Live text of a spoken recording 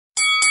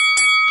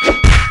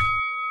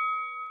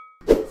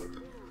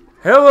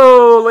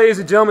Hello, ladies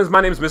and gentlemen.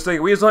 My name is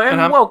Mr. Weasel, and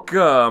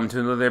welcome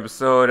to another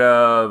episode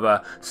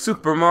of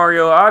Super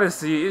Mario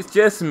Odyssey. It's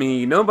just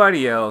me,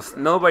 nobody else.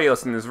 Nobody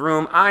else in this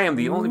room. I am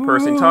the only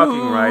person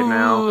talking right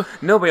now.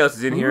 Nobody else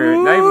is in here.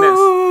 Not even that.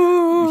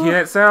 You hear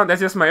that sound?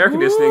 That's just my air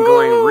conditioning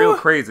going real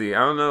crazy. I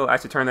don't know. I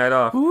should turn that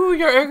off. Ooh,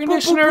 your air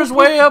conditioner is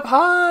way up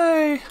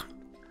high.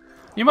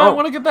 You might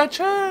want to get that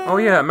checked. Oh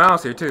yeah,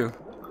 Miles here too.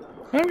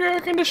 I'm your air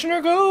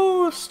conditioner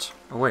ghost.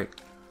 Oh wait.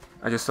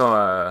 I just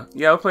saw,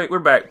 yeah, we're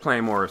back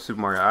playing more Super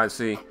Mario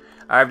Odyssey.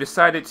 I've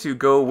decided to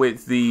go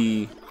with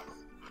the,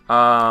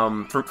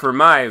 for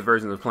my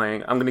version of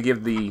playing, I'm gonna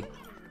give the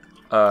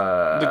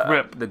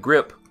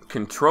grip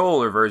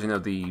controller version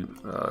of the,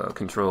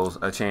 controls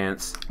a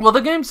chance. Well,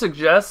 the game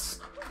suggests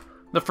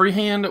the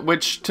freehand,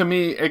 which to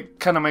me, it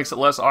kind of makes it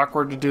less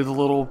awkward to do the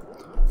little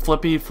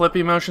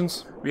flippy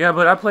motions. Yeah,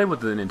 but I played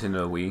with the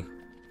Nintendo Wii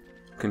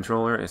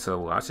controller, and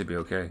so I should be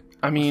okay.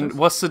 I mean,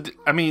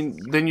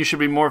 then you should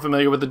be more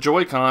familiar with the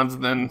Joy-Cons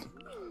than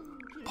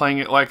playing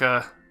it like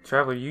a...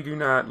 Traveler, you do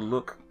not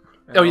look...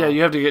 Oh yeah,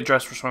 you have to get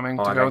dressed for swimming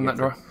to go in that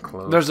door.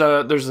 There's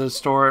a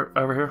store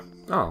over here.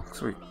 Oh,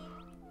 sweet.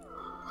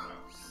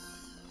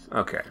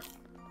 Okay.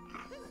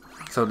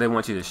 So they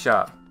want you to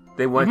shop.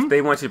 They want you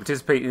to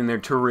participate in their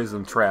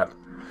tourism trap,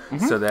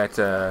 so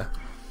that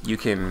you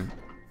can...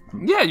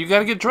 Yeah, you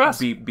gotta get dressed.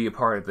 Be a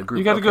part of the group.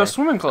 You gotta go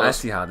swimming clothes. I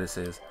see how this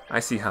is. I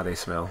see how they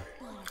smell.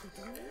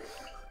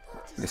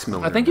 They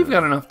smell. I think you've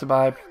got enough to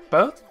buy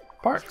both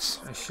parts.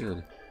 I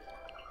should.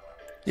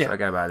 Yeah, so I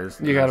gotta buy this.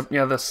 You gotta,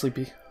 yeah, the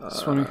sleepy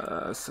swimming.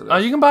 So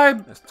you can buy.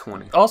 That's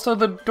 20. Also,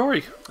 the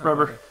Dory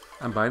rubber. Okay.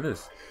 I buy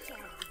this.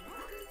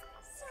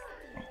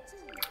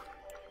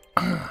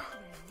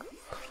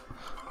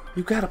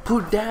 You gotta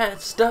put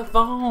that stuff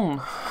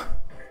on.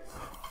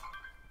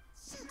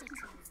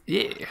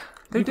 Yeah.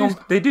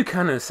 They do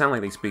kind of sound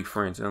like they speak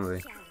French, don't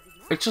they?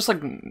 It's just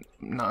like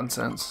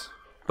nonsense.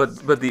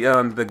 But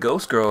the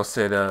ghost girl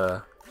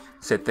said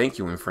thank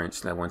you in French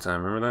that one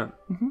time. Remember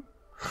that?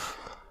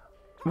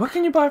 What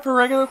can you buy for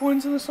regular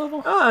coins in this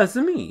level? Ah, it's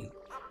me.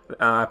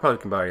 I probably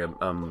can buy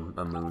a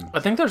moon. I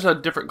think there's a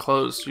different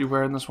clothes you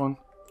wear in this one.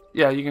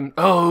 Yeah, you can.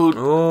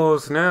 Oh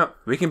snap!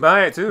 We can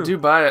buy it too. Do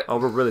buy it. Oh,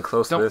 we're really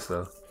close to this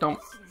though. Don't.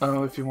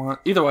 Oh, if you want.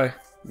 Either way.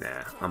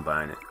 Nah, I'm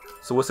buying it.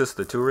 So what's this?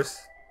 The tourist?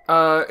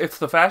 It's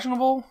the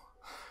fashionable.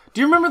 Do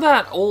you remember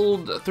that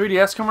old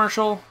 3DS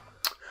commercial?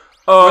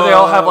 Where they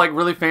all have like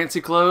really fancy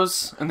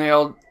clothes, and they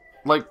all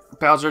like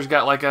Bowser's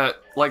got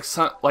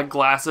like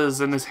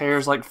glasses, and his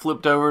hair's like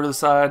flipped over to the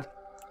side.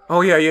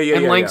 Oh yeah.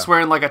 And Link's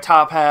wearing like a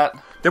top hat.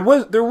 There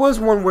was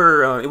one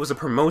where it was a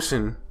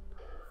promotion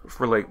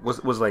for like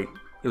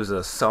it was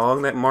a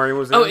song that Mario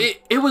was in. Oh,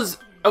 it was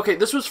okay.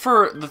 This was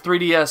for the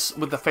 3DS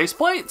with the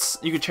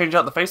faceplates. You could change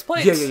out the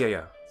faceplates.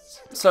 Yeah.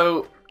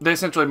 So they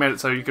essentially made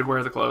it so you could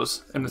wear the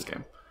clothes in this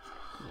game.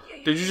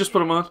 Did you just put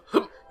them on?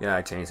 Yeah,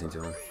 I changed into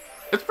them.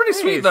 It's pretty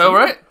sweet though,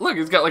 right? Look,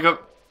 he's got like a...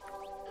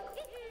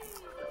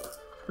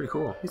 Pretty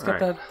cool. He's got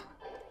that...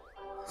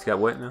 He's got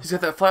what now? He's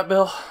got that flat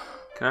bill.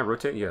 Can I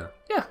rotate? Yeah.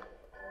 Yeah.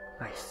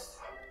 Nice.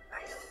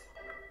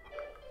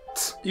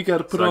 You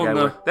gotta put on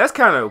the... That's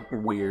kind of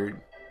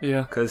weird.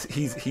 Yeah. Because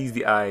he's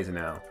the eyes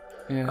now.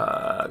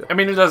 Yeah. I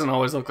mean, it doesn't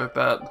always look like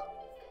that.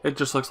 It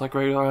just looks like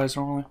regular eyes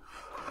normally.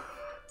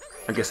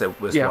 I guess that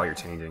was why you're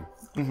changing.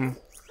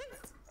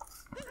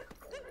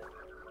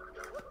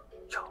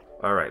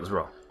 Alright, let's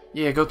roll.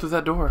 Yeah, go through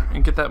that door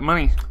and get that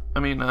money. I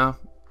mean,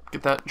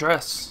 get that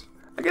dress.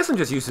 I guess I'm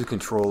just used to the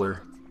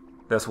controller.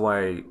 That's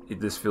why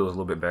this feels a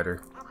little bit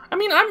better. I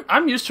mean,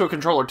 I'm used to a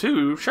controller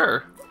too,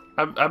 sure.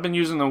 I've been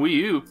using the Wii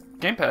U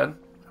gamepad.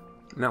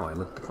 No, I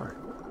looked the part.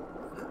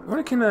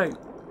 What can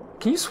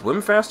you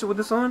swim faster with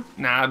this on?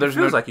 Nah, there's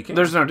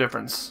no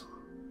difference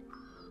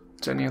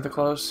to any of the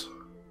clothes.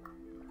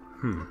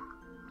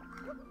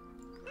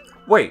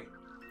 Wait.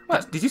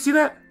 What? Did you see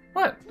that?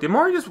 What? Did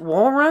Mario just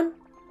wall run?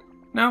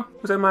 No.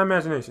 Was that my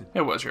imagination?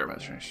 It was your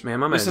imagination. Man,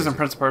 my imagination. This isn't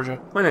Prince of Persia.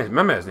 My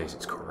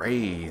imagination's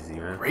crazy,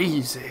 man.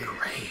 Crazy.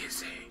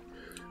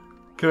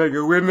 Can I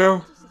go in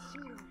now?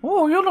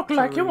 Oh, you look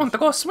like you want to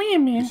go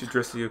swimming. You should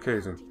dress the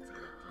occasion.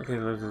 Okay,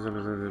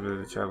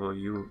 travel.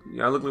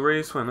 I look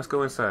ready to swim. Let's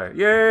go inside.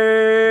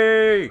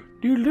 Yay!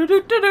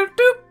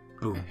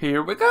 Boom.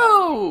 Here we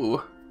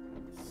go.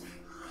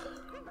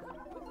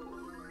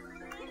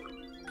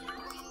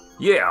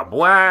 Yeah,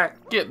 boy.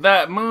 Get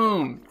that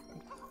moon.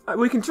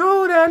 We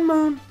control that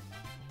moon.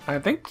 I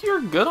think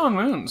you're good on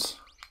moons.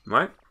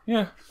 Right?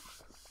 Yeah.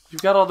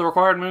 You've got all the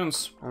required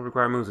moons. All the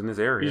required moons in this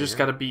area. You just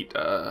gotta beat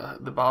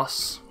the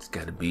boss. Just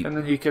gotta beat. And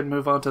then you can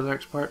move on to the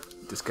next part.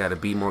 Just gotta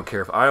be more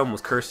careful. I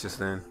almost cursed just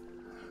then.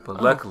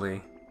 But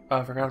luckily,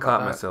 I forgot about caught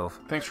that. myself.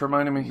 Thanks for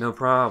reminding me. No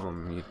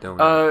problem. You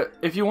don't.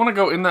 If you want to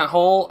go in that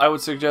hole, I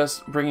would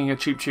suggest bringing a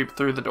Cheep Cheep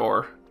through the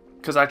door.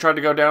 Because I tried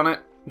to go down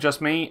it,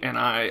 just me, and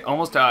I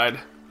almost died.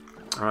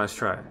 Alright, let's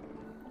try it.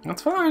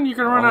 That's fine. You're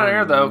gonna run out of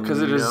air though,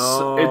 because it's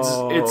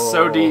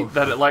so deep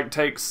that it like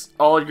takes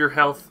all your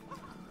health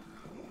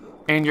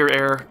and your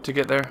air to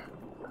get there.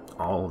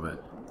 All of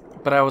it.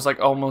 but I was like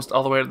almost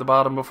all the way at the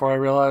bottom before I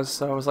realized.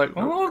 So I was like,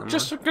 oh,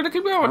 just gonna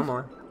keep going. Come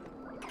on.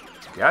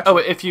 Gotcha. Oh,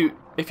 if you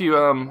if you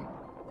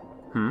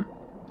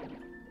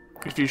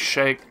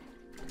shake.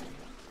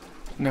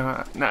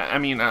 No, I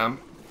mean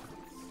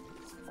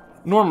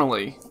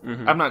normally,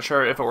 I'm not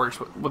sure if it works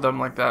with them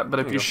like that, but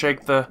if you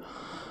shake the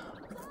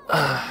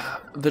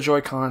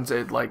Joy-Cons,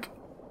 it like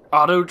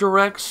auto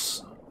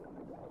directs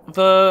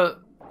the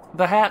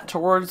hat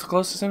towards the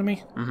closest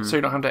enemy, so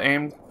you don't have to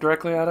aim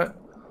directly at it.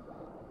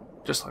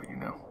 Just letting you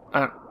know.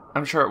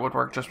 I'm sure it would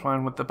work just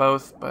fine with the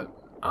both, but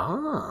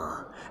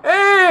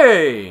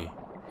hey,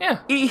 yeah,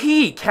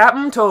 he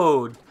Captain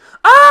Toad.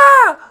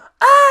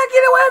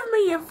 Get away from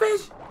me, you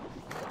fish.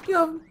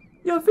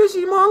 You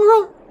fishy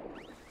mongrel.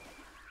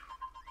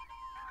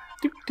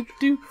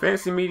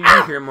 Fancy meeting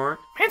you here, Mark.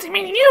 Fancy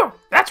meeting you!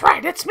 That's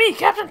right, it's me,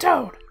 Captain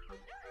Toad.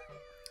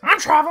 I'm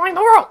traveling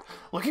the world,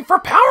 looking for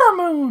power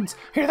moons.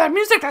 Hear that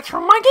music? That's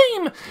from my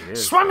game.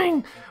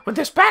 Swimming with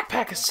this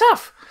backpack of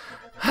stuff.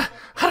 I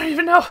don't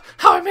even know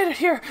how I made it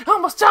here. I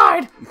almost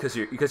died. Because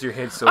your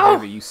head's so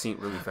heavy, you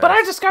sink really fast. But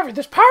I discovered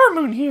this power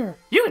moon here.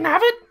 You can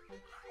have it.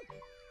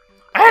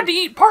 I had to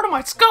eat part of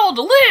my skull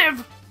to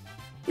live.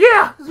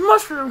 Yeah, it's a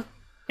mushroom.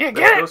 Yeah,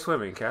 get Let's it. go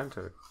swimming, Captain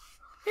Toad.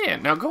 Yeah,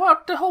 now go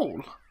out the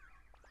hole.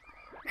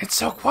 It's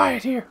so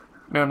quiet here.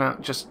 No,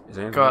 just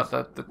go out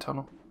the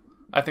tunnel.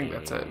 I think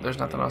that's it. There's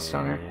nothing else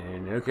down here.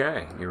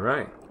 Okay, you're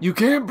right. You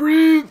can't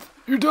breathe.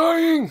 You're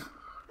dying.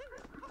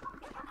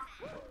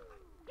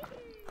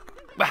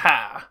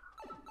 Bah.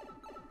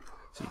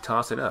 So you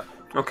toss it up.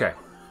 Okay,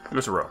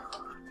 let's roll.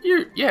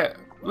 Yeah.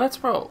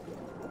 Let's roll.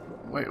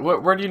 Wait,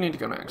 where do you need to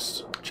go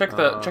next? Check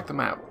the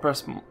map.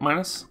 Press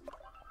minus.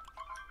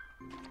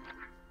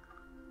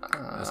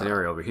 There's an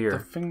area over here. The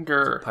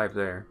finger. There's a pipe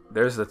there.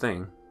 There's the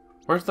thing.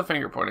 Where's the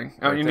finger pointing?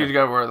 Oh, Right you there. need to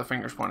go where the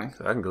finger's pointing.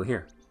 So I can go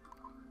here.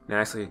 Now,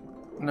 actually,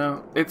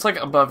 No, it's like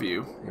above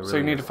you. It So you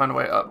really need is. to find a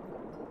way up.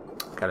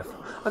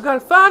 I gotta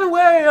find a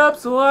way up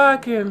so I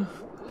can.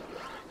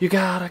 You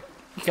gotta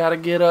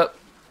get up.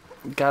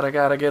 Gotta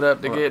get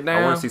up to get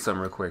down. I want to see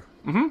something real quick.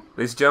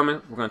 Ladies and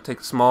gentlemen, we're gonna take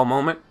a small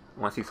moment.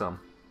 I want to see something.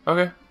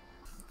 Okay.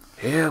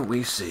 Here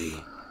we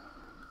see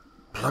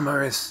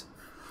Plumberus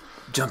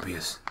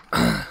Jumpius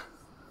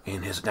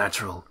in his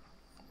natural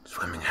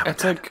swimming habitat.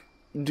 It's like,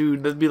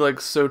 dude, that'd be like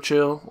so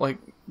chill. Like,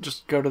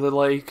 just go to the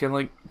lake and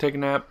like take a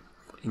nap.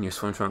 In your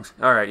swim trunks.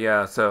 Alright,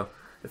 yeah, so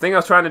the thing I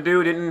was trying to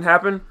do didn't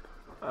happen.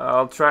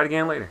 I'll try it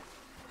again later.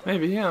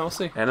 Maybe, yeah, we'll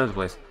see. At another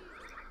place.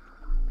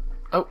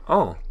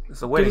 Oh,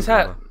 it's a wedding. get his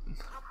hat. photo.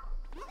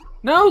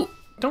 No,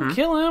 don't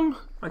kill him.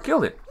 I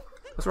killed it.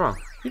 What's wrong?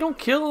 You don't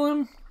kill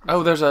him.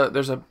 Oh, there's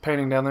a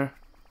painting down there.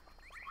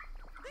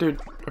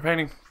 Dude, a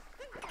painting.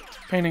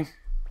 Painting.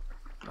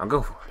 I'll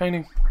go for it.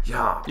 Painting.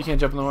 Yeah. You can't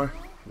jump in the water.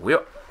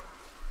 Whip.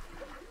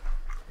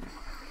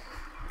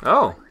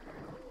 Oh.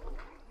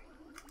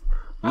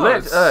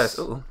 Let us.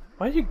 Ooh.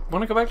 Why do you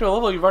want to go back to a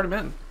level you've already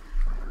been?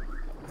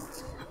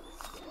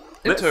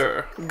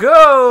 Enter.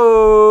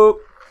 Go.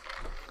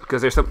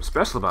 Because there's something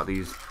special about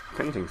these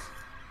paintings.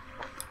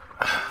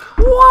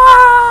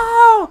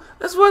 Wow!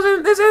 This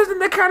isn't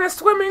the kind of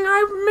swimming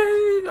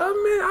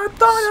I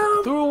thought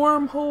of. Through a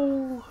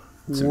wormhole.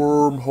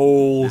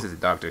 Wormhole. This is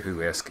Doctor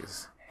Who-esque.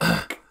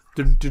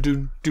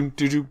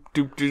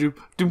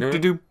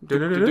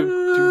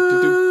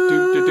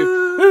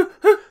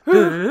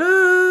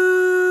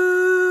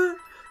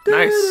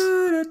 Nice.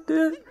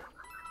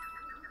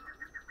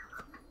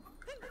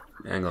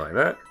 And go like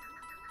that.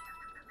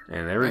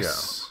 And there we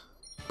Nice.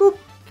 go. Boop.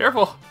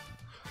 Careful.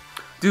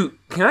 Dude,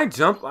 can I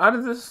jump out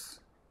of this?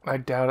 I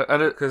doubt it.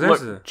 'Cause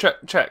there's Look,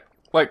 check.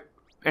 Like,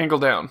 angle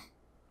down.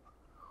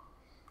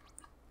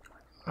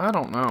 I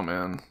don't know,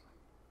 man.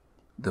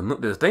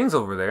 The thing's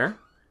over there.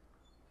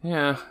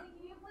 Yeah.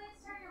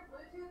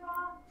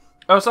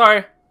 Oh,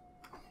 sorry.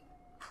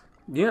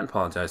 You didn't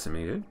apologize to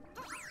me, dude.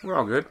 We're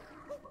all good.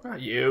 Not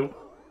you.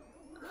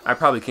 I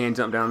probably can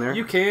jump down there.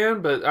 You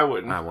can, but I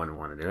wouldn't. I wouldn't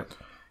want to do it.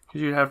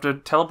 You'd have to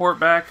teleport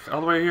back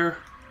all the way here.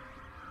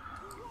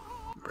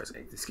 Press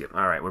A to skip.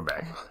 All right, we're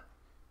back.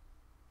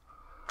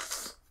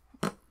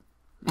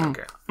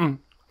 Okay. I'm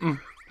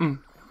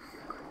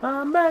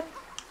back.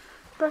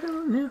 Back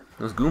on here.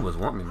 Those Goombas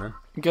want me, man.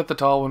 Get the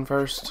tall one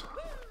first.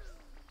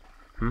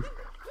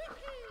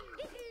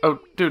 Oh,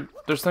 dude,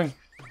 there's a thing.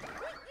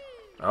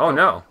 Oh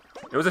no.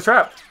 It was a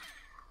trap.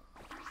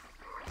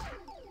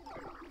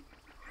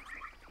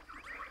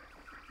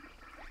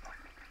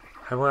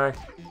 How do I?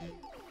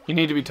 You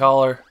need to be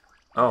taller.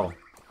 Oh.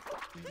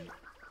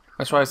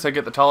 That's why I said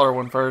get the taller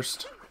one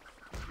first.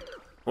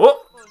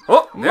 Oh!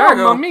 Oh! There I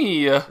go. Mamma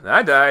mia!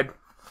 I died.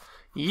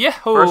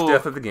 Yahoo! First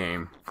death of the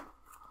game.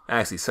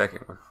 Actually,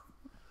 second one.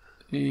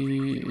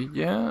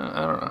 Yeah,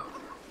 I don't know.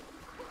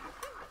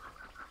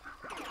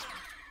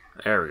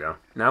 There we go.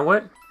 Now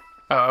what?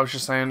 Oh, I was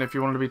just saying if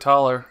you wanted to be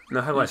taller,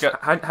 No, how, You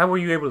how were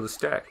you able to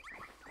stack?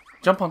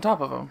 jump on top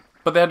of them.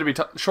 But they had to be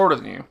shorter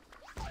than you.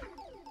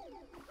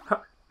 Huh.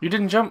 You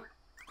didn't jump.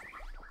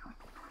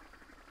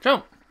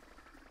 Jump.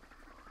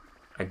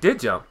 I did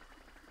jump.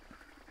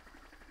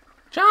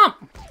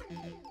 Jump.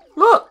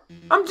 Look,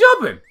 I'm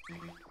jumping.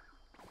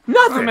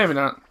 Nothing. Oh, maybe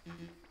not.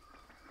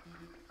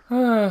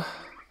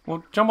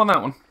 Well, jump on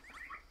that one.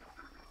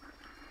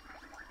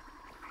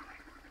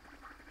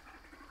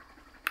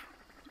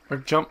 Or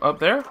jump up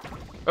there.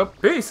 Oh,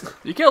 Peace.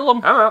 you killed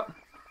him. I'm out.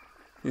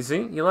 You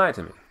see? You lied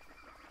to me.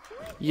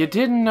 You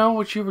didn't know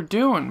what you were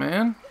doing,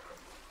 man.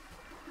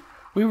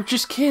 We were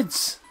just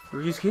kids. We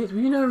were just kids.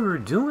 We didn't know what we were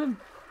doing.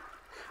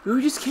 We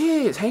were just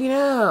kids, hanging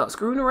out,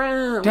 screwing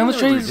around. Down the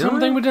street is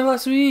something we did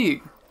last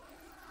week.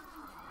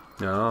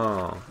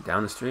 No,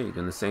 down the street,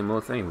 doing the same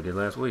old thing we did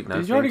last week.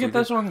 Did you already get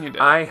this one? You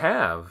did. I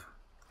have.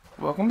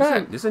 Welcome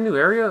back. This is a new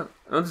area?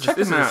 Oh, Check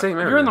this is them out. the same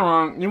area. You're in the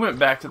wrong. You went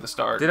back to the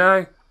start. Did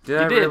I? Did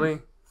I did.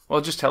 really?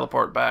 Well, just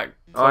teleport back.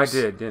 Oh, I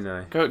did, didn't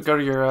I? Go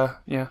to your,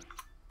 yeah.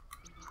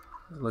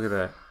 Look at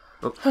that.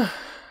 Oh.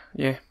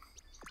 Yeah.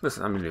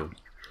 Listen, I'm new.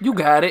 You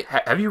got it.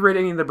 Have you read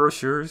any of the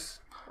brochures?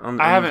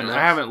 I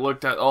haven't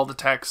looked at all the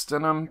text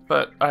in them,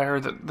 but I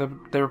heard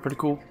that they were pretty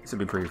cool. This would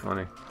be pretty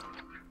funny.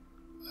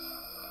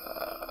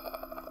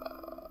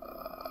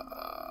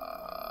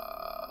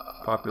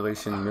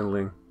 Population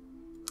middling.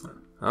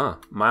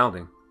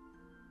 Milding.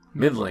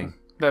 Middling.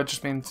 That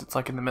just means it's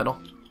like in the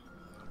middle.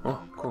 Oh,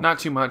 cool. Not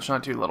too much,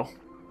 not too little.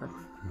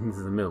 This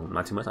is the middle.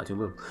 Not too much, not too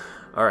little.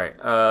 Alright,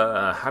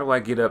 how do I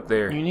get up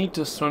there? You need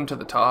to swim to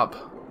the top.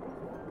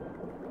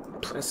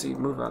 Let's see,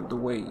 move out the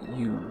way,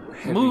 you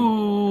heavy.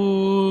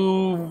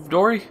 Move,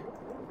 Dory.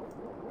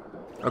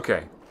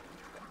 Okay.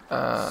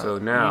 So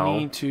now... You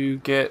need to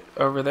get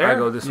over there. I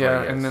go this way,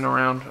 yes. and then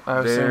around.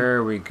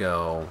 There we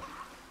go.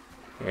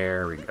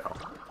 There we go.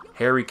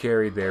 Harry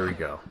carry, there we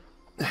go.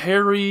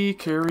 Harry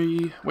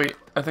carry... Wait,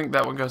 I think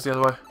that one goes the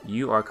other way.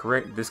 You are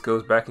correct. This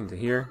goes back into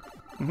here.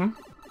 Mm-hmm.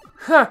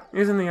 Ha!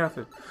 Isn't the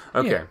outfit.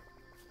 Okay. Yeah.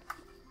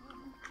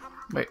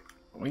 Wait,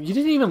 you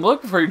didn't even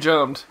look before you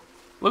jumped.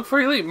 Look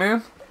before you leap,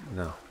 man.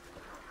 No.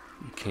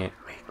 You can't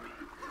make me.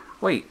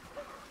 Wait.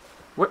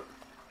 What?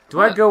 Do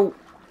I go...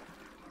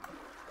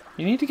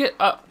 You need to get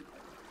up.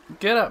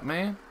 Get up,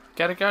 man.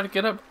 Gotta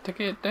get up to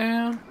get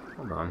down.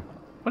 Hold on.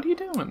 What are you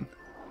doing?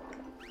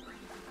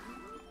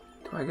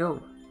 Do I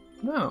go...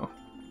 No.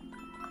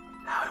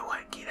 How do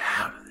I get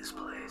out of this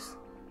place?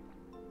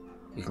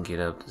 You can get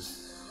up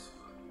this...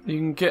 You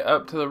can get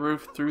up to the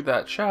roof through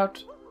that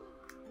shaft.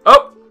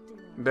 Oh!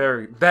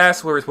 There.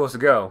 That's where we're supposed to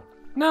go.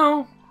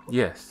 No.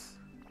 Yes.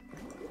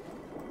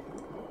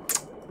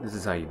 This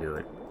is how you do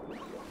it.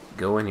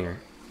 Go in here.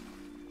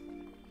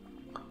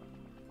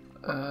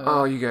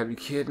 Oh, you gotta be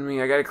kidding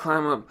me. I gotta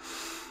climb up.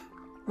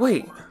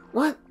 Wait,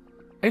 what?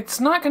 It's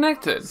not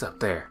connected. It's up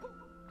there.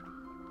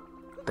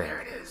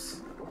 There it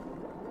is.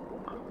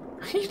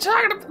 What are you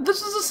talking about?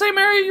 This is the same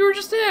area you were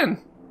just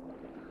in.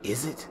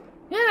 Is it?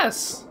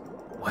 Yes.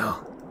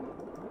 Well,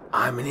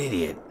 I'm an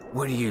idiot.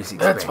 What do you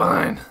expect? That's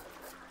fine.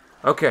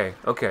 Okay.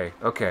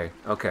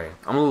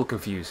 I'm a little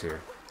confused here.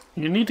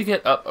 You need to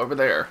get up over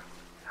there.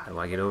 How do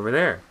I get over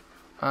there?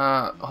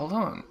 Hold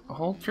on.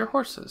 Hold your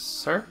horses,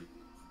 sir.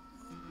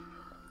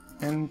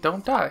 And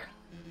don't die.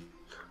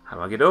 How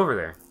do I get over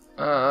there?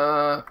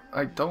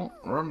 I don't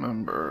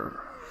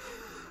remember.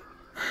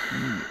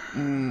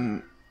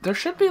 There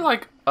should be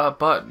like a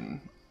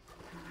button.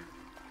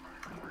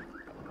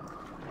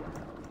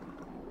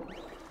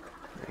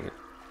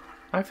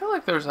 I feel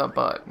like there's a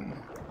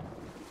button.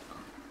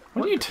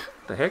 What are you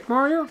the heck,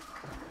 Mario?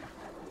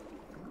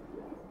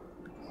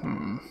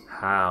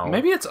 How?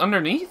 Maybe it's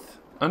underneath?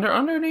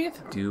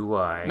 Underneath? Do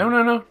I?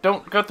 No.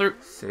 Don't go through.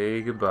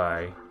 Say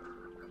goodbye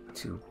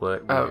to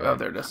what? Oh,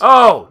 there it is.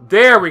 Oh,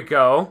 there we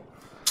go.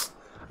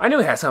 I knew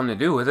it had something to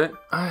do with it.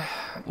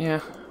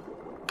 Yeah.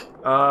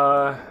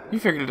 You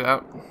figured it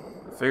out.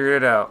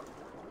 Figured it out.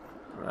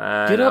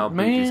 Get up, I'll beat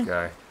man. this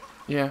guy.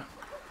 Yeah.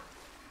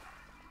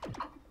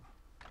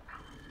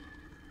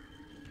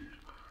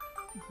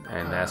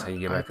 And that's how you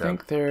get back up. I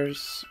think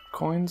there's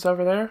coins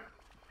over there.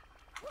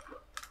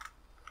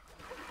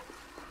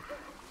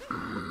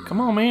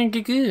 Come on, man,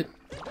 get good.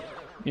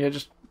 Yeah,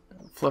 just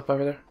flip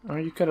over there. Oh,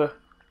 you could have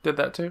did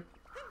that too.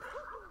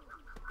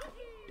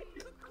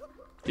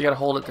 You gotta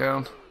hold it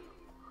down.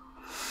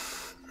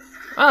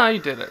 Ah, you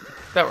did it.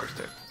 That works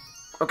too.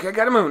 Okay, I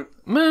got a moon.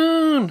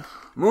 Moon!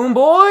 Moon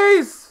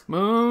boys!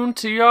 Moon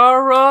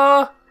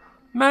tiara!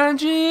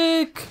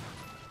 Magic!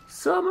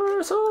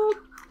 Somersault!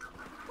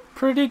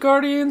 Pretty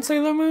guardian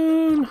Sailor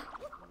Moon!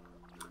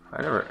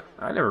 I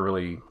never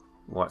really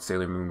watched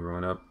Sailor Moon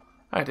growing up.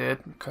 I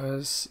did,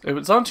 because it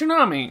was on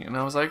Toonami, and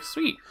I was like,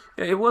 sweet.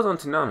 Yeah, it was on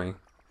Toonami,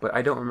 but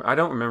I don't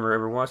remember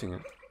ever watching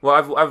it.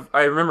 Well,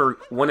 I remember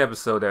one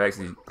episode that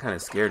actually kind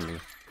of scared me.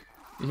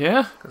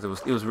 Yeah? Because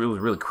it was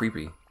really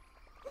creepy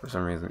for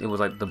some reason. It was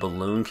like the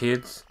balloon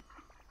kids.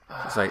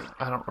 It's like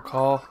I don't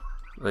recall.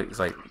 It's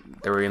like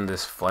they were in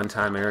this fun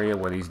time area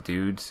where these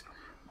dudes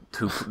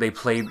they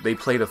played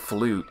a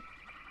flute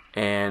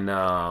and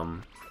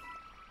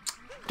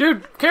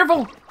Dude,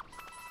 careful!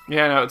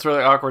 Yeah, no, it's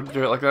really awkward to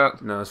do it like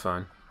that. No, it's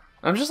fine.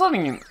 I'm just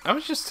letting you. I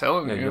was just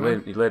telling you. You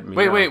let me.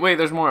 Wait.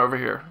 There's more over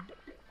here.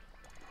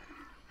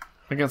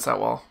 Against that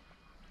wall.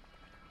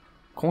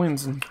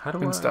 Coins and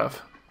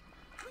stuff.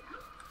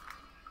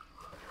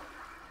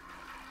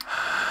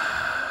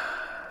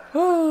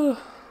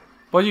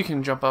 Well, you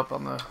can jump up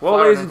on the. Well,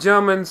 ladies and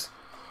gentlemen,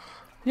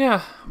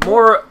 yeah,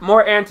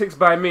 more antics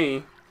by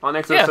me on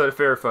next episode of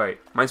Ferret Fight.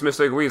 Mine's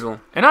Mr.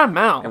 Weasel, and I'm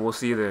Mal, and we'll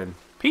see you then.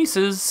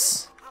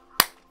 Pieces,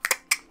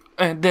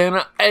 and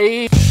then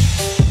I.